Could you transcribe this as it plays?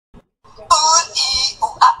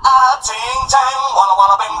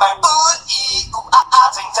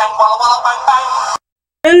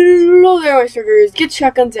Hello there, my suckers. Get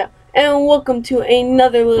shotguns out, and welcome to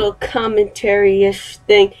another little commentary-ish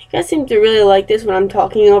thing. You guys seem to really like this when I'm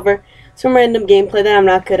talking over some random gameplay that I'm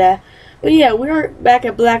not good at. But yeah, we are back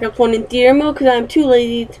at Black Ops 1 in theater mode because I'm too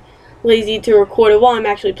lazy to record it while I'm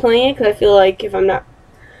actually playing it. Because I feel like if I'm not,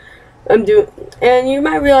 I'm doing. And you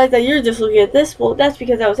might realize that you're just looking at this. Well, that's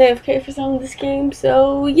because I was AFK for some of this game.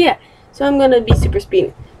 So yeah, so I'm gonna be super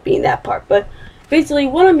speeding that part. But basically,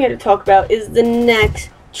 what I'm here to talk about is the next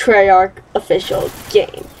Treyarch official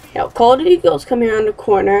game. Now, Call of Duty Ghosts coming around the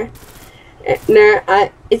corner. It's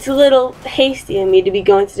a little hasty in me to be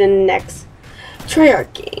going to the next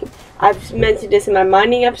Treyarch game. I've mentioned this in my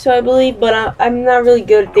mining episode, I believe, but I'm not really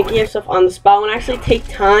good at thinking of stuff on the spot. When I actually take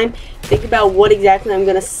time to think about what exactly I'm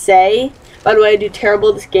going to say. By the way, I do terrible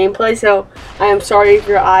at this gameplay, so I am sorry if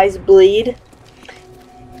your eyes bleed.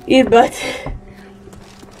 Yeah, but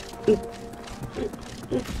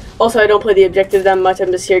also, I don't play the objective that much.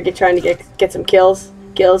 I'm just here trying to get some kills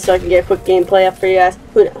so I can get a quick gameplay up for you guys.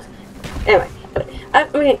 Who knows? Anyway, but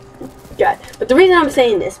But the reason I'm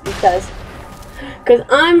saying this because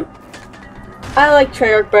I like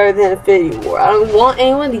Treyarch better than Infinity War. I don't want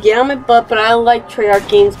anyone to get on my butt, but I like Treyarch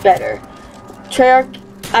games better. Treyarch,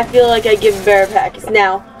 I feel like I give better packages.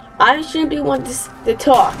 Now, I shouldn't be one to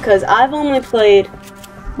talk because I've only played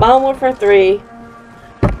Modern Warfare 3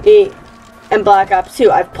 and Black Ops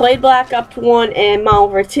 2. I've played Black Ops 1 and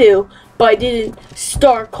Modern Warfare 2, but I didn't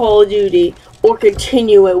start Call of Duty or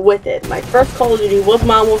continue it with it. My first Call of Duty was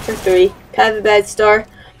Modern Warfare 3. Kind of a bad start,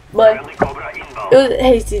 but it was a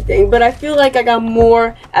hasty thing. But I feel like I got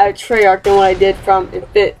more out of Treyarch than what I did from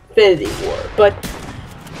Infinity War. But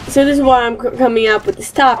so this is why I'm coming up with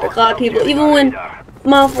this topic. A lot of people, even when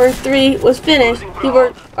Modern Warfare 3 was finished,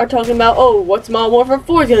 people are talking about, oh, what's Modern Warfare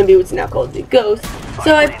 4 is going to be, what's now Call of Duty Ghosts.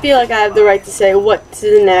 So I feel like I have the right to say what's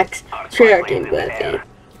the next Treyarch game going to be.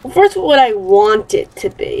 Well, first, what I want it to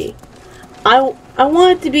be. I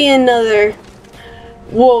want it to be another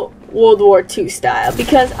World War II style,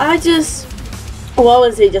 because I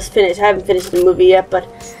wouldn't say just finished. I haven't finished the movie yet, but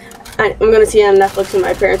I'm going to see it on Netflix when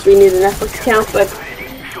my parents renew the Netflix account. But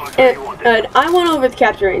I went over to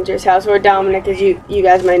Captain Ranger's house, or Dominic, as you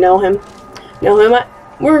guys might know him.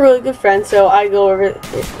 We're really good friends, so I go over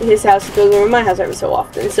his house. He goes over my house every so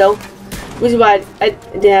often. So, which is why I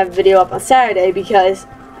didn't have a video up on Saturday, because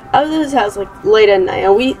I was at his house like late at night,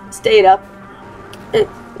 and we stayed up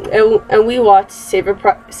and we watched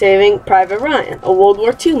Saving Private Ryan, a World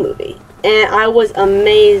War II movie, and I was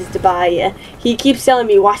amazed by it. He keeps telling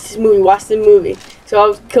me, watch this movie. So I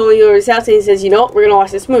was going over his house, and he says, you know what, we're gonna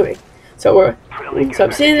watch this movie. So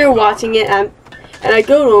I'm sitting there watching it, and I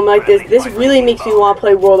go to him like this really makes me want to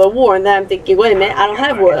play World at War, and then I'm thinking, wait a minute, I don't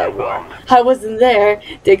have World at War. I wasn't there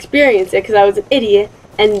to experience it because I was an idiot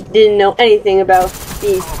and didn't know anything about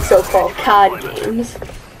these so-called COD games.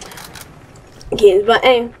 But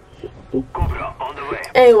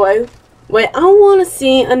anyway, wait, I want to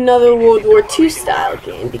see another World War II style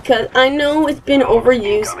game, because I know it's been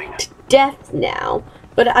overused to death now,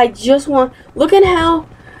 but I just want, look at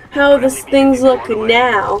how these things look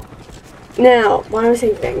now. Now, why am I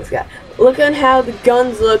saying things, guys? Look at how the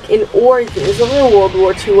guns look in Origins, a little World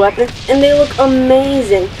War II weapon, and they look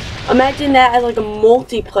amazing. Imagine that as like a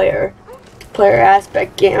multiplayer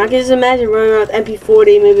aspect game. I can just imagine running around with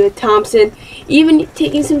MP40, maybe with Thompson, even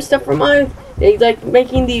taking some stuff from mine, like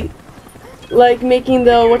making the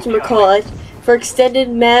whatchamacallit, for extended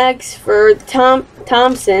mags for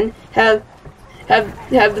Thompson, have the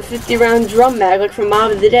 50-round drum mag like from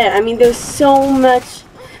Mob of the Dead. I mean, there's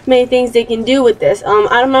many things they can do with this.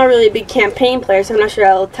 I'm not really a big campaign player, so I'm not sure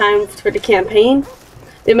I'll have time for the campaign.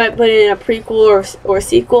 They might put it in a prequel or a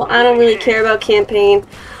sequel. I don't really care about campaign.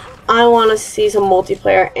 I want to see some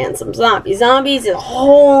multiplayer and some zombies. Zombies is a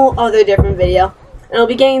whole other different video, and I'll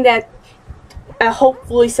be getting that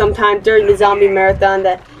hopefully sometime during the zombie marathon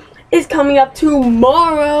that is coming up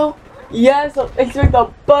tomorrow. Yes, expect a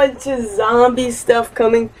bunch of zombie stuff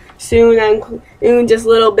coming soon, and just a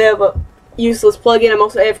little bit of a useless plug-in. I'm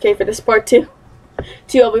also AFK for this part too.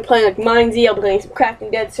 I'll be playing like Mindsy. I'll be playing some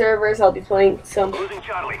Crafting Dead servers. I'll be playing some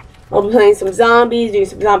zombies, doing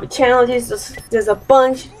some zombie challenges. There's a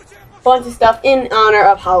bunch of stuff in honor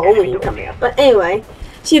of Halloween coming up. But anyway,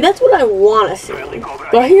 see, that's what I want to see.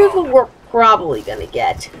 But here's what we're probably gonna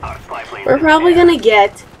get. We're probably gonna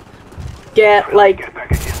get like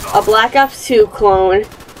a Black Ops 2 clone,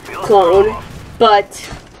 but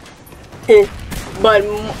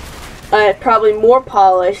probably more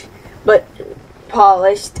polished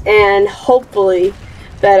and hopefully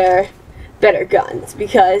better guns,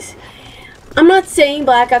 because I'm not saying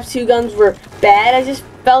Black Ops 2 guns were bad. I just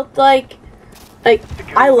felt like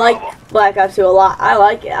I like Black Ops 2 a lot. I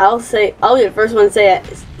like it. I'll be the first one to say it.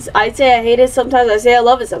 I say I hate it sometimes. I say I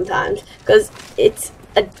love it sometimes because it's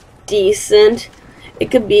a decent. It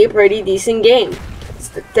could be a pretty decent game.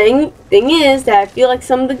 The thing is that I feel like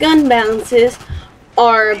some of the gun balances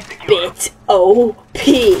are a bit OP.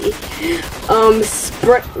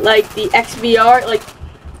 Like the XVR,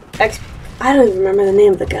 I don't even remember the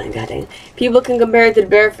name of the gun. Goddamn. People can compare it to the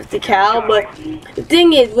Bear 50 cal, but the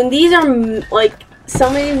thing is, when these are like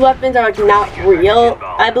some of these weapons are like not real,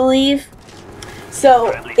 I believe.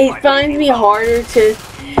 So it finds me harder to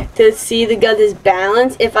see the gun is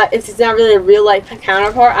balanced if it's not really a real life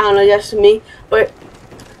counterpart. I don't know, that's just me, but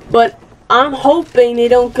I'm hoping they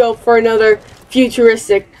don't go for another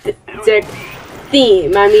futuristic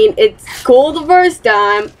theme. I mean, it's cool the first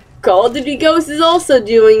time. Call of Duty Ghosts is also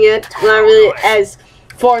doing it, not really as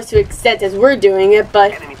far to extent as we're doing it,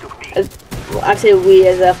 but I say we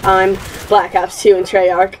as if I'm Black Ops 2 and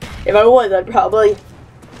Treyarch. If I was, I'd probably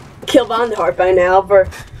kill Bondheart by now.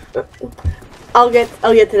 I'll get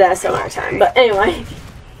to that some other time. But anyway,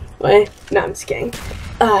 no, I'm just kidding.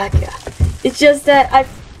 God. It's just that I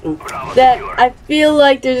feel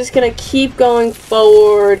like they're just gonna keep going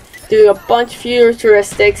forward, doing a bunch of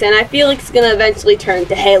futuristics, and I feel like it's gonna eventually turn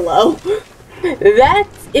to Halo.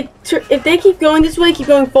 If they keep going this way, keep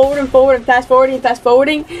going forward and forward and fast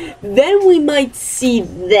forwarding, then we might see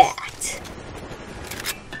that.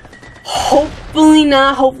 Hopefully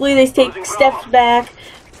not. Hopefully they take steps back.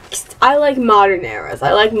 I like modern eras.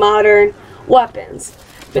 I like modern weapons.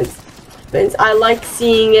 I like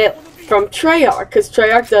seeing it from Treyarch, because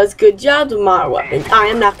Treyarch does good jobs with modern weapons. I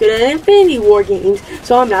am not good at Infinity War games,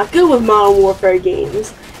 so I'm not good with Modern Warfare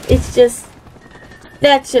games. It's just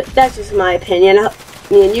that's just my opinion. I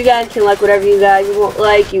mean, you guys can like whatever you guys won't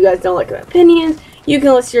like. You guys don't like my opinions. You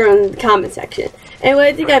can list your own in the comment section. Anyway,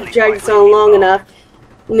 I think I've dragged this on long enough.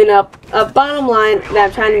 Bottom line that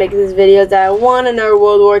I'm trying to make in this video is that I want another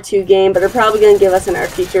World War II game, but they're probably going to give us another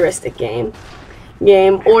futuristic game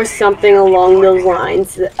or something along those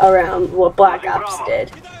lines around what Black Ops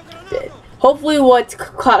did. Hopefully what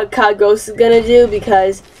COD Ghost is going to do,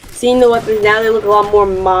 because seeing the weapons now, they look a lot more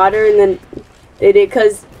modern than they did,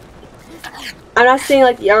 because I'm not saying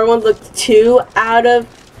like the other ones looked too out of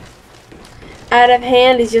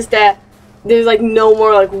hand. It's just that there's like no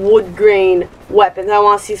more like wood grain weapons. I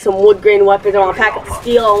want to see some wood grain weapons. I want to pack up the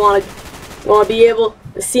steel. I want to be able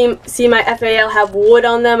to see my FAL have wood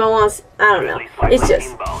on them. I don't know. It's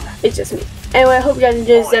just me. Anyway, I hope you guys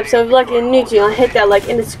enjoyed this episode. If you're liking the new channel, hit that like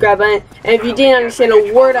and the subscribe button. And if you didn't understand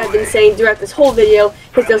a word I've been saying throughout this whole video,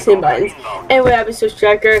 hit those same buttons. Anyway, I've been Switch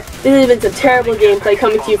Striker. This has been some terrible gameplay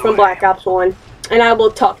coming to you from Black Ops 1. And I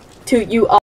will talk to you all.